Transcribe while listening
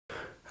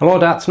Hello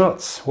Darts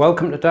Nutz,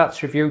 welcome to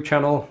Darts Review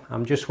channel.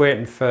 I'm just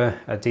waiting for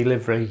a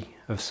delivery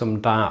of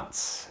some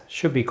darts.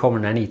 Should be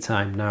coming any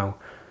time now.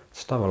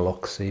 Just have a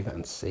look, see if I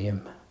can see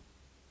him.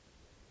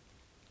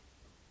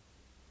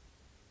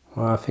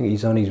 Well, I think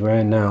he's on his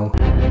way now.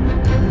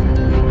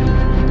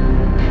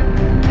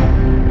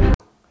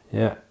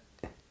 Yeah,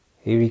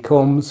 here he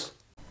comes.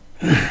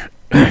 The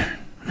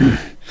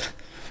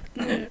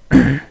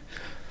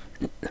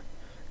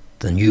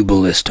new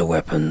Ballista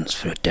weapons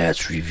for a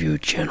Darts Review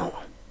channel.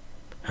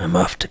 I'm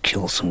off to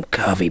kill some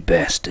carvy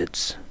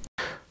bastards.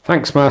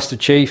 Thanks, Master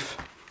Chief.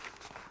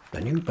 The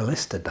new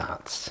Ballista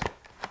darts.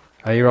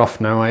 Are you off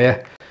now, are you?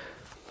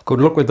 Good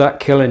luck with that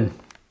killing.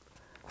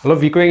 I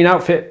love your green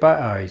outfit, but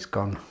oh, he's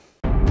gone.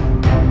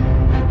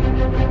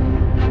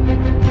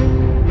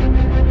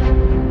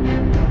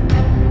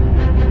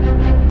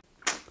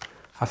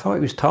 I thought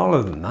he was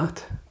taller than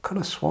that. Could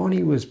have sworn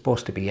he was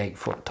supposed to be 8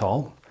 foot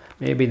tall.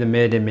 Maybe they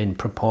made him in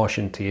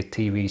proportion to your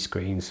TV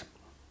screens.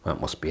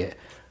 That must be it.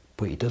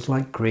 But he does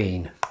like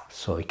green,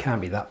 so he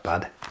can't be that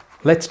bad.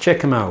 Let's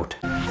check him out.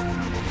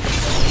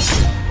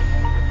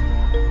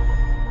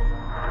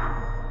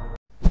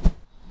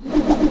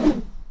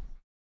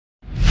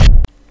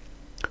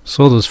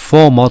 So there's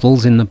 4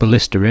 models in the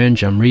Ballista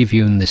range. I'm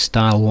reviewing the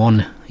style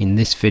 1 in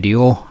this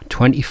video.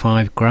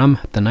 25 gram,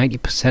 the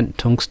 90%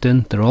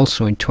 tungsten. They're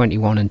also in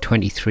 21 and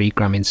 23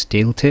 gram in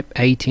steel tip,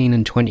 18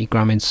 and 20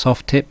 gram in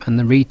soft tip, and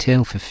the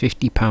retail for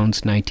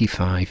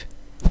 £50.95.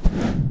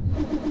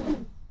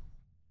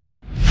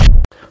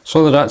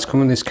 So the darts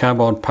come in this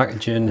cardboard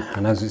packaging,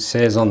 and as it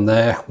says on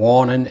there,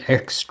 warning,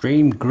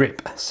 extreme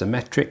grip,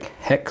 symmetric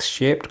hex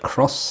shaped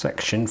cross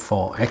section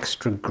for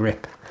extra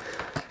grip.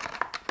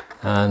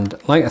 And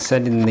like I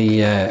said in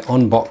the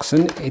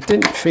unboxing, it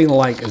didn't feel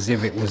like as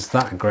if it was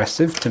that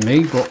aggressive to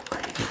me, but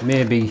it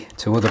may be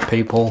to other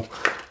people.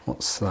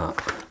 What's that?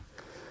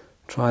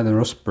 Try the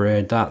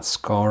Raspberry Dart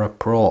Scorer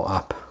Pro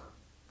app.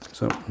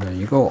 So there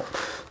you go.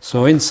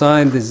 So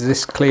inside there's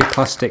this clear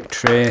plastic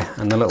tray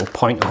and the little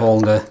pointer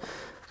holder,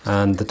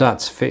 and the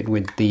darts fitted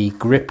with the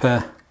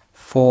gripper,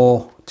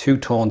 4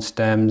 two-tone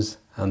stems,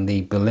 and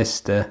the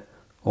Ballista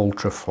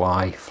Ultra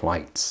Fly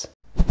flights.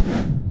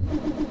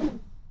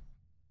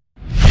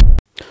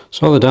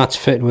 So the dart's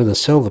fitted with a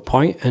silver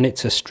point, and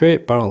it's a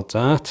straight barrel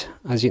dart.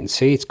 As you can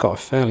see, it's got a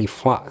fairly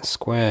flat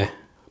square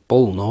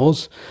bull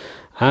nose,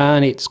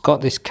 and it's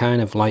got this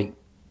kind of like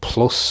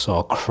plus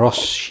or cross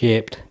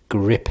shaped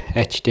grip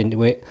etched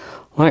into it.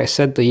 Like I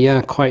said, they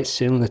are quite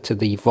similar to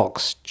the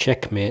Vox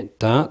Checkmate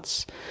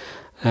darts,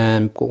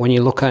 but when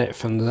you look at it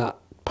from that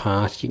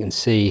part, you can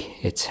see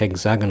it's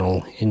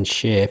hexagonal in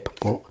shape.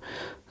 But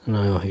I don't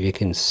know if you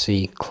can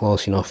see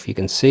close enough, you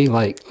can see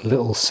like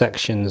little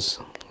sections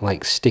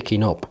like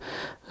sticking up,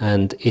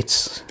 and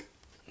it's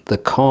the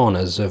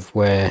corners of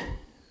where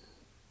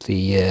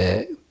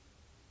the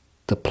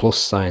plus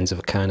signs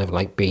have kind of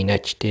like been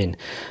etched in.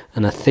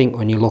 And I think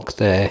when you look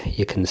there,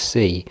 you can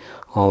see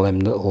all them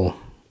little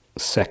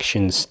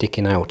sections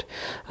sticking out,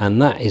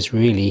 and that is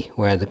really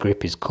where the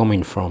grip is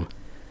coming from.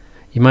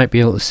 You might be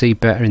able to see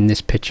better in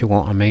this picture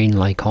what I mean,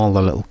 like all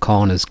the little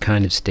corners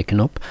kind of sticking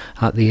up.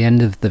 At the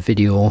end of the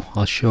video,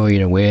 I'll show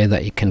you a way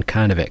that you can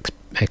kind of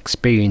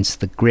experience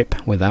the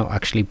grip without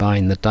actually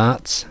buying the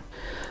darts.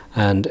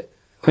 And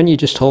when you're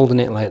just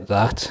holding it like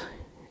that,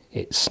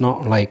 it's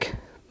not like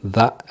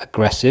that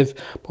aggressive,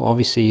 but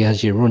obviously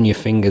as you run your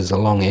fingers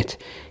along it,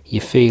 you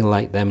feel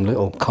like them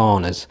little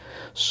corners.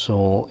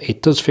 So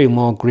it does feel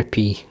more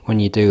grippy when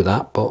you do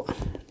that, but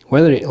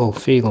whether it'll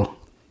feel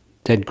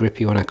dead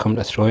grippy when I come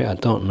to throw it, I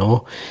don't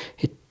know.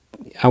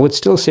 I would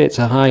still say it's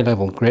a high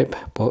level grip,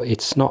 but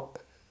it's not,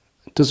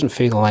 it doesn't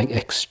feel like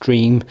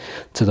extreme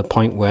to the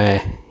point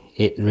where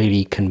it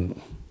really can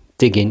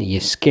dig into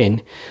your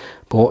skin,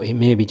 but it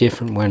may be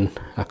different when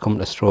I come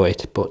to throw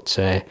it. But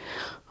I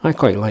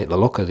quite like the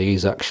look of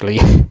these actually.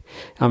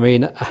 I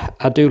mean,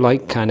 I do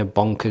like kind of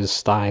bonkers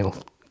style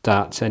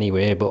darts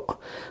anyway, but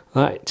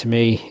that to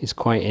me is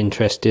quite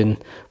interesting.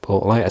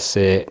 But like I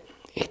say,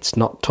 it's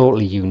not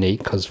totally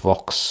unique because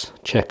Vox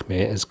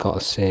Checkmate has got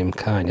the same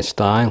kind of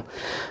style.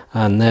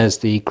 And there's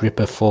the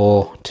gripper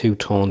 4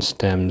 two-tone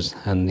stems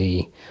and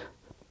the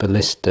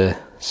Ballista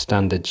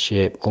standard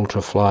shape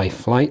Ultrafly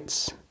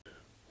flights.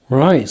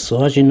 Right,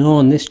 so as you know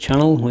on this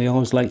channel, we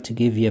always like to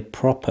give you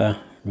proper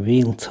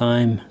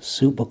real-time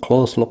super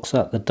close looks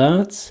at the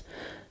darts,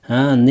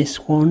 and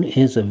this one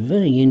is a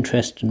very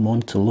interesting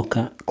one to look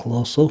at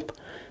close up.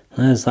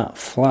 There's that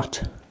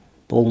flat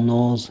bull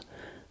nose,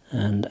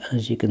 and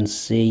as you can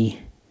see,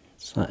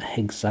 it's that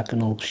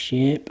hexagonal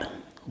shape.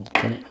 I'll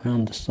get it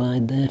around the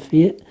side there for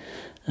you,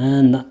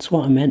 and that's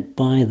what I meant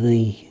by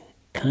the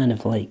kind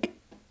of like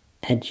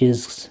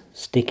edges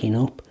sticking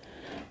up,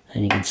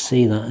 and you can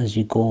see that as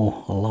you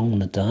go along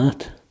the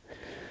dart.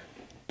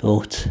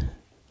 But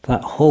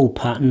that whole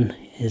pattern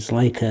is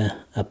like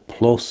a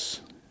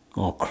plus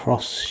or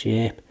cross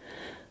shape,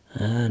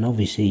 and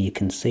obviously you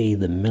can see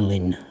the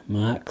milling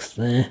marks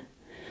there,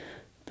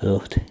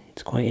 but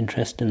it's quite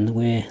interesting the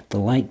way the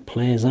light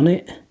plays on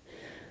it,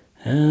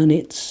 and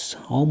it's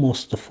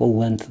almost the full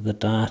length of the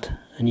dart,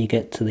 and you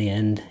get to the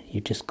end,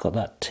 you've just got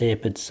that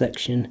tapered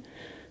section.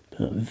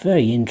 But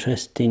very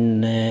interesting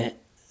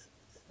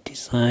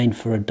design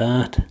for a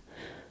dart.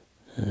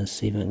 Let's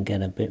see if I can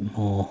get a bit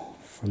more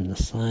from the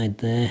side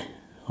there.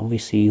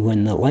 Obviously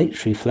when the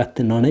light's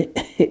reflecting on it,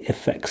 it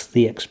affects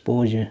the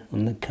exposure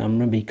on the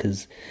camera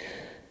because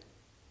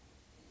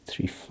it's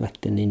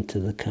reflecting into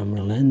the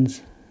camera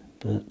lens.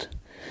 But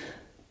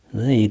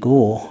there you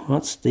go,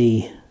 that's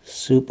the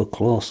super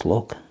close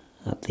look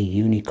at the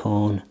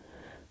Unicorn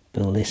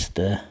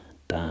Ballista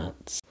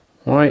darts.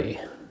 Right,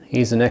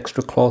 here's an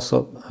extra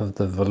close-up of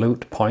the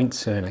volute point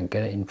so I can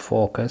get it in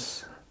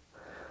focus.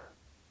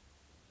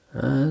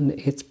 And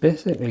it's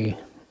basically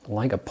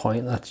like a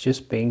point that's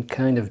just been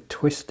kind of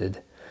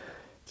twisted.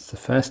 It's the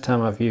first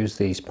time I've used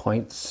these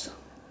points.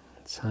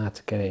 It's hard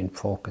to get it in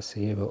focus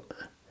here, but you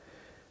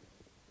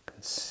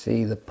can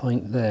see the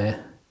point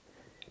there.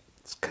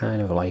 It's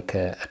kind of like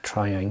a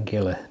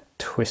triangular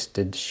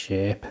twisted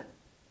shape.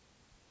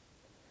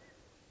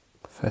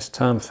 First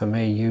time for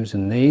me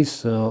using these,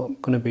 so I'm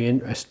going to be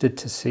interested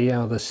to see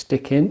how they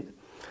stick in.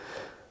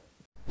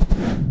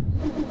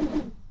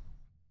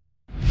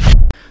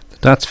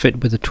 That's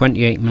fit with a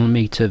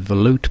 28mm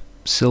volute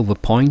silver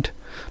point.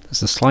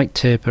 There's a slight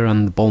taper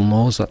on the bull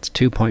nose, that's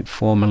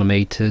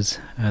 2.4mm,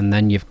 and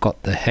then you've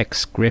got the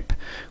hex grip,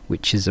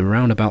 which is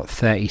around about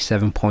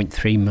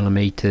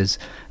 37.3mm,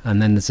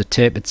 and then there's a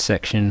tapered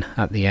section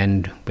at the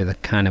end with a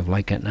kind of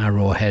like an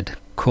arrowhead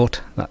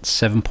cut. That's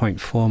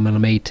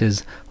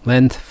 7.4mm,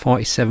 length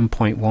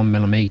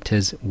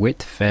 47.1mm,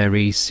 width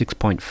varies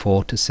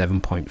 6.4 to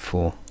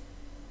 7.4.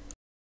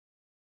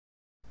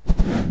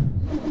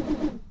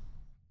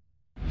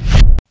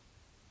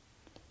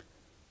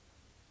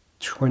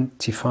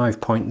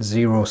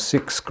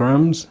 25.06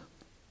 grams,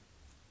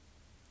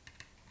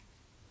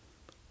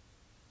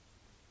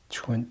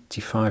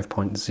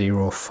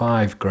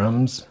 25.05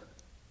 grams,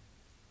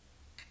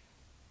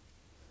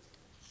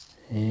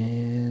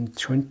 and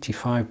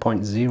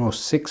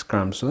 25.06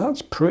 grams. So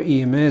that's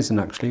pretty amazing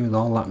actually, with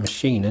all that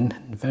machining.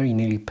 Very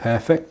nearly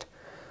perfect.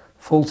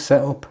 Full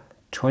setup,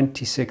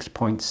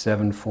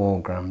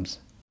 26.74 grams.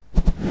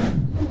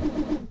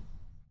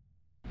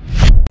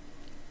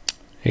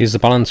 Here's the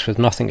balance with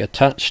nothing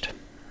attached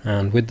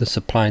and with the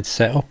supplied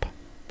setup,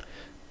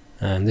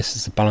 and this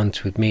is the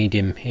balance with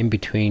medium in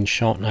between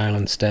short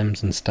nylon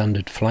stems and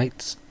standard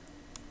flights.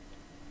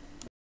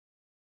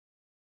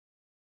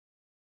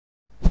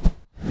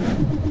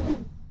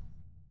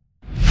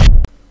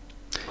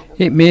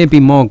 It may be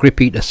more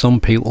grippy to some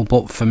people,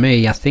 but for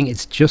me I think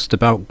it's just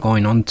about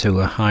going on to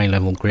a high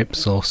level grip,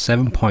 so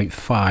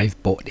 7.5,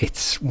 but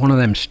it's one of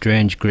them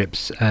strange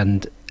grips,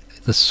 and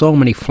there's so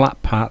many flat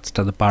parts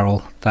to the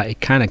barrel that it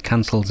kind of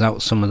cancels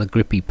out some of the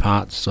grippy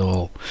parts.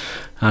 So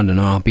I don't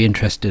know, I'll be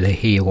interested to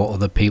hear what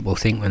other people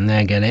think when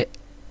they get it.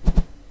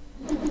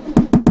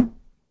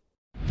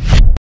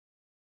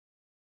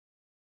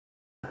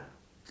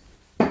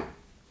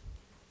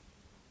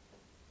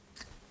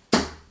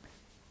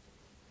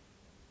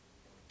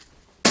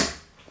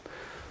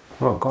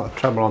 Well, I've got a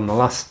treble on the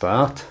last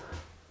dart.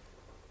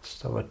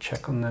 Just have a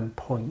check on them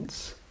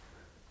points.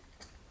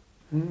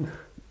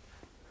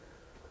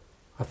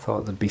 I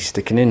thought they'd be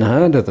sticking in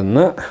harder than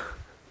that.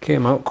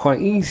 Came out quite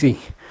easy.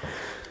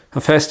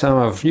 The first time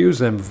I've used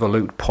them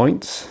volute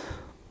points.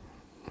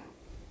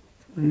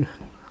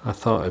 I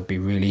thought it'd be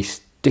really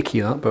sticky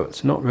that, but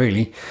it's not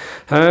really.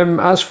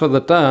 As for the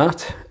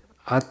dart,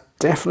 I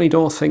definitely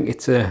don't think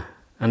it's an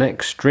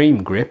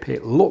extreme grip.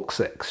 It looks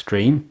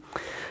extreme,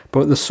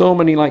 but there's so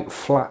many like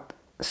flat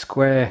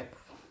square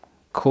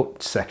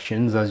cut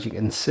sections, as you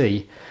can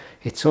see.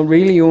 It's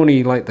really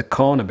only like the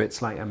corner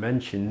bits, like I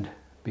mentioned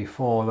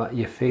before, that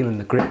you're feeling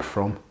the grip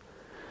from.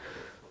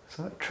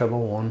 So that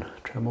treble one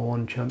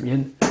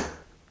champion.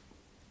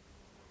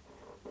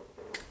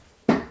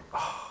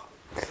 Oh.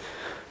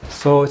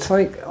 So it's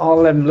like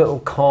all them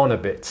little corner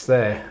bits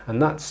there,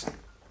 and that's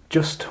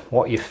just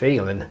what you're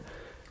feeling,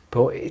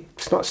 but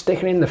it's not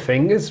sticking in the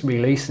fingers,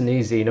 releasing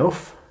easy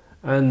enough.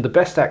 And the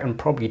best I can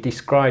probably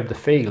describe the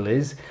feel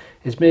is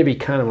maybe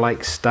kind of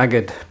like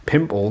staggered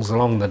pimples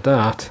along the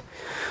dart.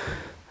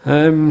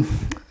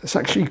 It's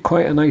actually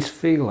quite a nice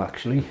feel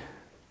actually.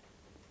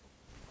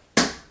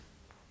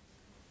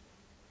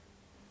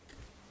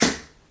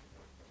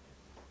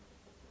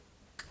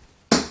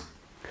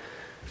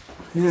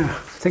 Yeah, I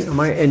think I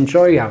might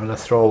enjoy having a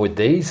throw with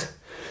these.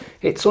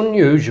 It's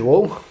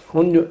unusual,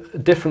 a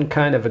different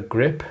kind of a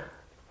grip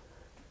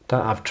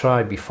that I've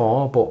tried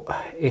before, but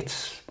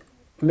it's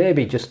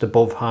maybe just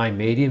above high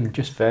medium,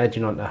 just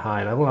verging onto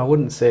high level. I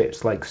wouldn't say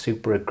it's like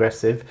super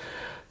aggressive.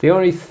 The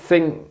only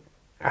thing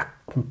I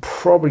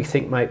probably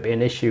think might be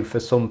an issue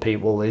for some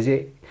people is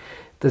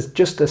there's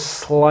just a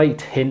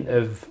slight hint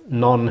of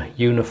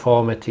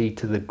non-uniformity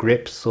to the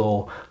grip,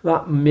 so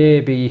that may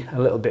be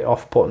a little bit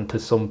off-putting to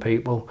some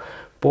people,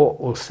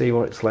 but we'll see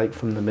what it's like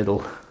from the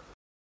middle.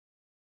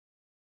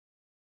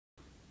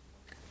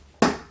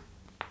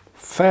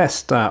 Fair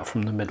start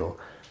from the middle.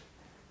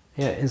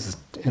 Yeah, it is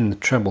in the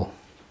treble.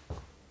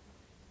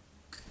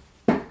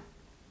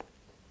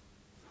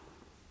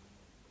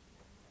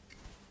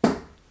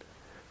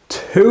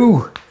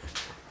 two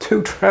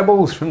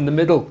trebles from the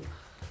middle.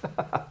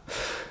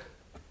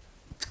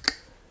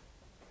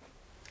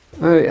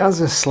 It has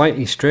a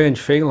slightly strange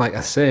feel, like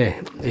I say.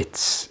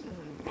 It's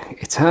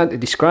hard to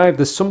describe.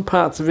 There's some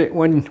parts of it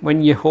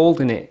when you're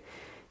holding it,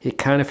 it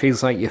kind of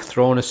feels like you're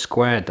throwing a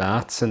square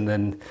darts, and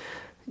then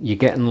you're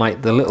getting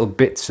like the little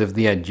bits of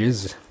the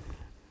edges.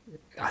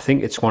 I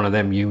think it's one of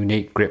them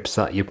unique grips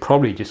that you're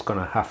probably just going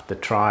to have to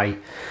try,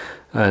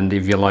 and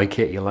if you like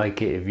it, you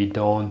like it. If you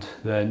don't,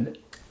 then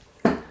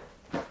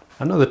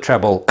another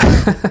treble.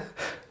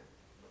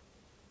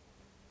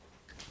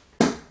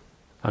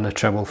 And a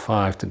treble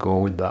 5 to go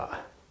with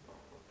that.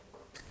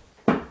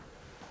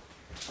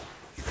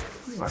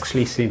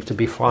 Actually seems to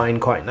be flying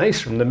quite nice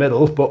from the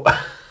middle, but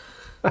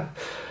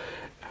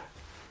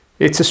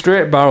it's a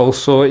straight barrel,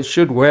 so it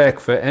should work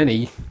for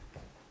any.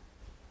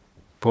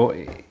 But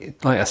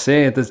like I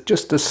say, there's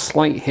just a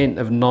slight hint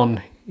of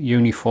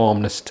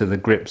non-uniformness to the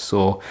grip,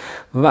 so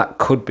that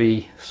could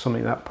be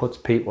something that puts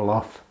people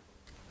off.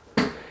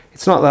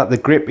 It's not that the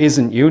grip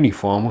isn't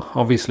uniform,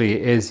 obviously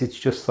it is, it's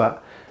just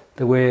that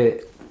the way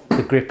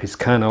the grip is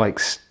kind of like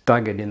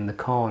staggered in the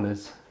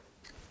corners.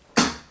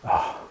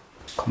 Oh,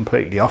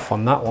 completely off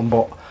on that one,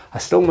 but I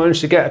still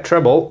managed to get a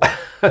treble,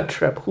 a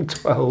treble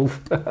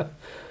 12.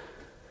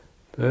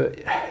 But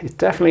it's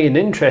definitely an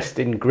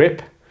interesting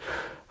grip.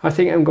 I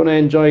think I'm going to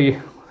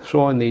enjoy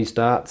throwing these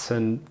darts,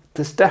 and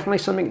there's definitely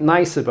something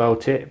nice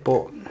about it,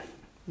 but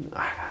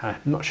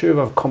I'm not sure if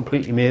I've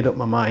completely made up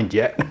my mind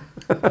yet.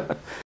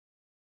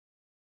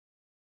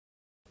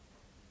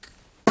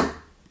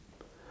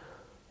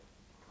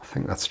 I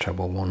think that's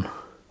treble 1.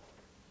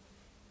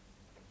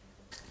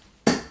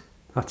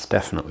 That's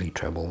definitely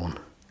treble 1.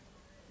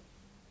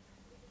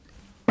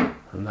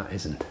 And that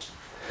isn't.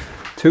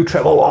 2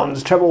 treble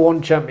 1s, treble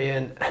 1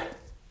 champion.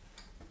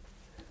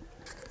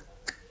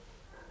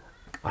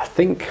 I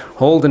think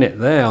holding it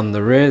there on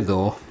the rear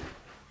though,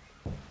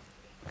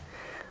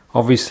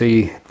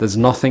 obviously there's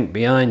nothing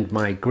behind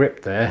my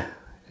grip there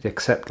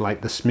except like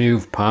the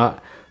smooth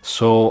part,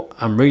 so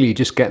I'm really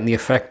just getting the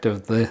effect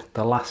of the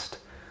last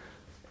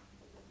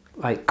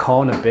like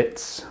corner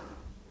bits.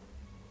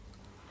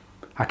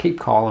 I keep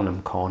calling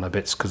them corner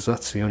bits because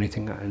that's the only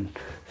thing I can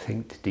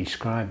think to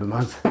describe them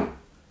as.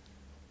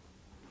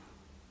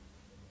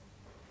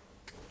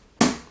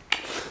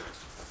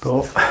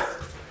 But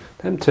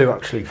them two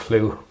actually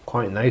flew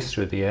quite nice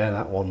through the air.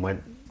 That one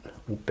went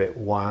a bit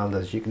wild,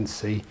 as you can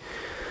see,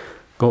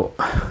 but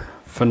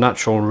for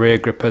natural rear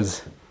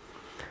grippers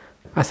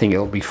I think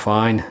it'll be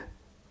fine.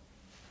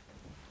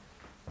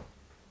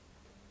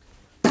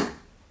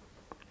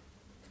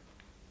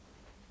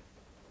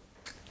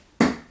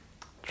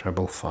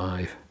 Treble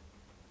 5.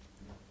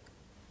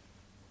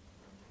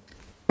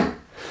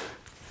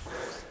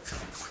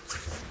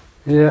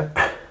 Yeah,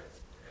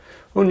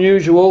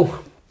 unusual,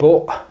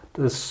 but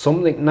there's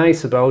something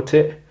nice about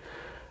it,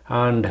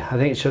 and I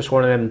think it's just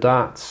one of them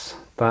darts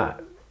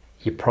that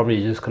you're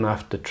probably just gonna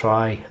have to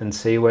try and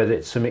see whether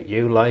it's something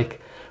you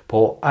like.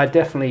 But I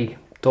definitely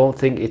don't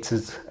think it's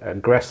as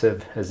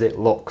aggressive as it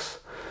looks,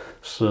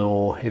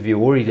 so if you're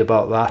worried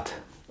about that,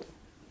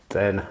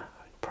 then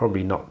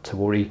probably not to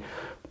worry.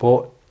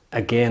 But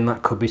again,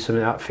 that could be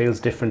something that feels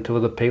different to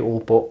other people,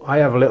 but I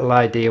have a little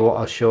idea what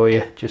I'll show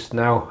you just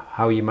now,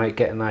 how you might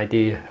get an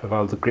idea of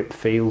how the grip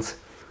feels.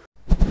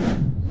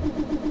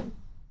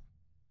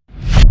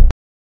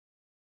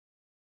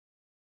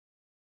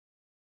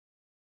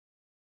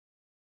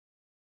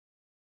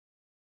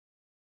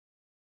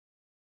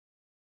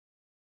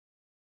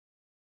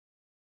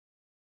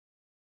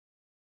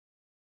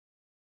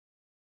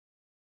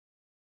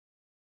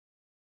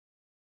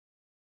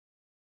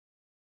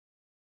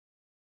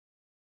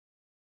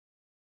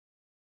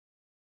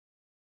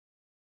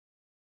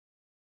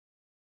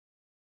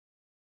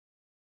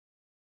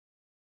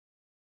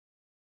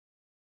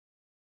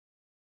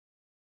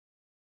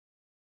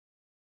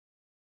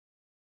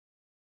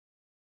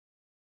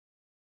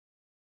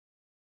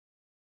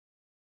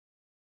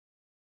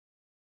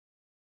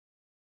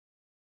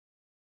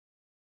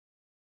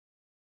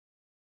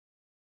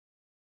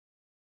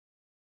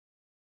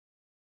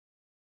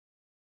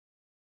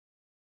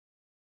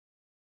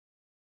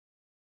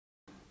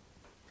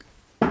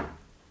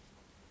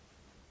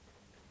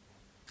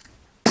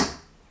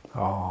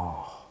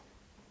 Oh,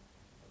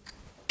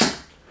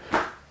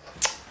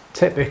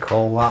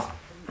 typical that.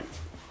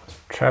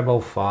 Treble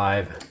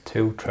 5,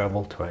 2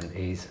 treble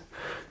 20s.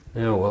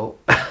 Oh well.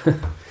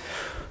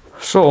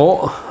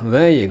 So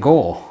there you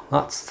go,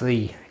 that's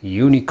the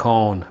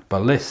Unicorn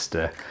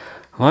Ballista.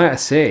 Like I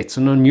say, it's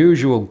an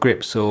unusual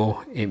grip,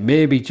 so it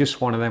may be just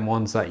one of them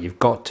ones that you've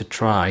got to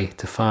try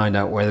to find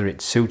out whether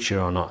it suits you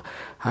or not.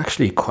 I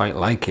actually quite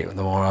like it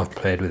the more I've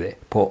played with it,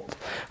 but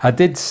I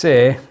did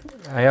say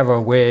I have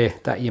a way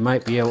that you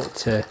might be able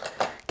to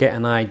get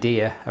an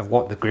idea of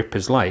what the grip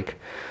is like.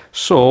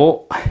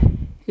 So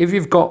if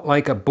you've got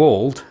like a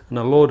bolt and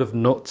a load of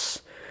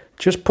nuts,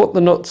 just put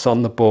the nuts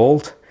on the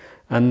bolt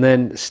and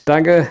then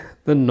stagger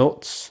the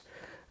nuts,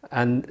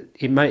 and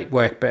it might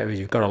work better if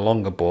you've got a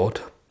longer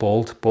bolt,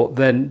 but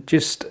then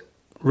just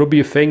rub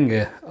your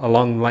finger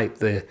along like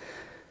the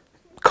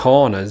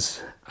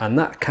corners, and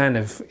that kind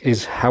of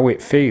is how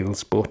it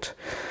feels. But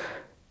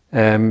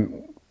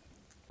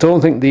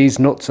don't think these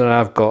nuts that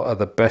I've got are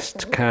the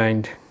best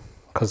kind,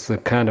 because they're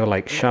kind of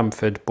like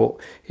chamfered. But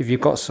if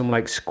you've got some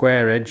like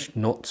square edged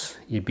nuts,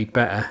 you'd be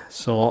better.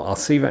 So I'll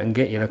see if I can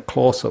get you a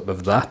close-up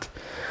of that.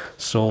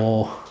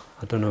 So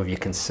I don't know if you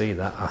can see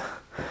that.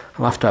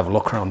 I'll have to have a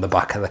look around the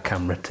back of the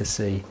camera to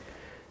see,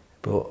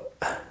 but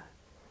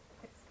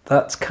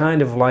that's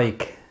kind of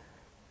like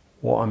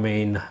what I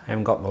mean. I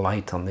haven't got the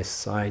light on this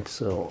side,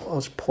 so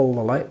I'll just pull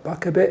the light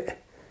back a bit.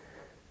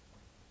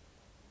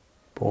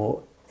 But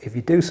if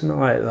you do something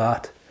like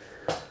that,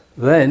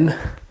 then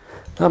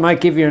that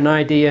might give you an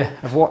idea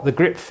of what the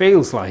grip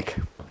feels like.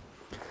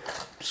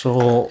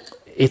 So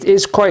it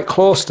is quite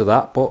close to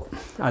that, but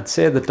I'd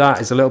say the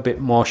dart is a little bit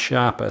more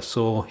sharper.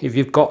 So if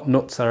you've got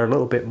nuts that are a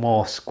little bit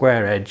more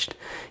square edged,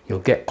 you'll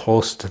get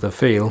close to the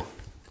feel.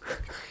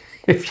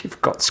 If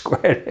you've got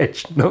square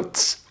edged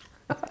nuts,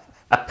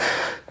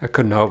 I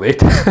couldn't help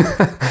it.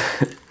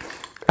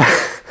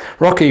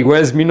 Rocky,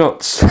 where's me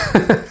nuts?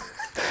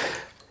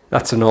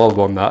 That's an old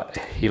one, that.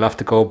 You'll have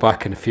to go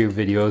back in a few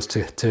videos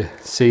to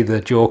see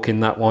the joke in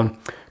that one.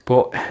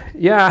 But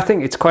yeah, I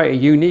think it's quite a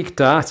unique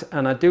dart,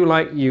 and I do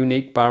like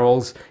unique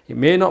barrels. It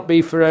may not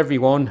be for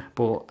everyone,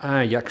 but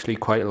I actually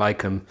quite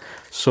like them.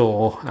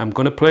 So I'm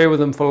going to play with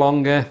them for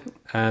longer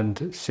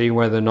and see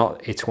whether or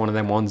not it's one of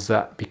them ones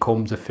that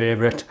becomes a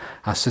favourite.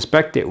 I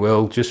suspect it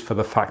will, just for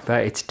the fact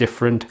that it's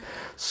different.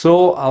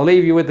 So I'll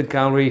leave you with the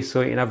gallery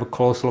so you can have a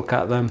close look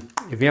at them.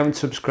 If you haven't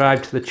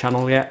subscribed to the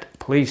channel yet,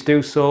 please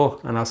do so,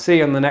 and I'll see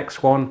you on the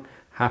next one.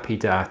 Happy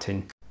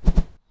darting.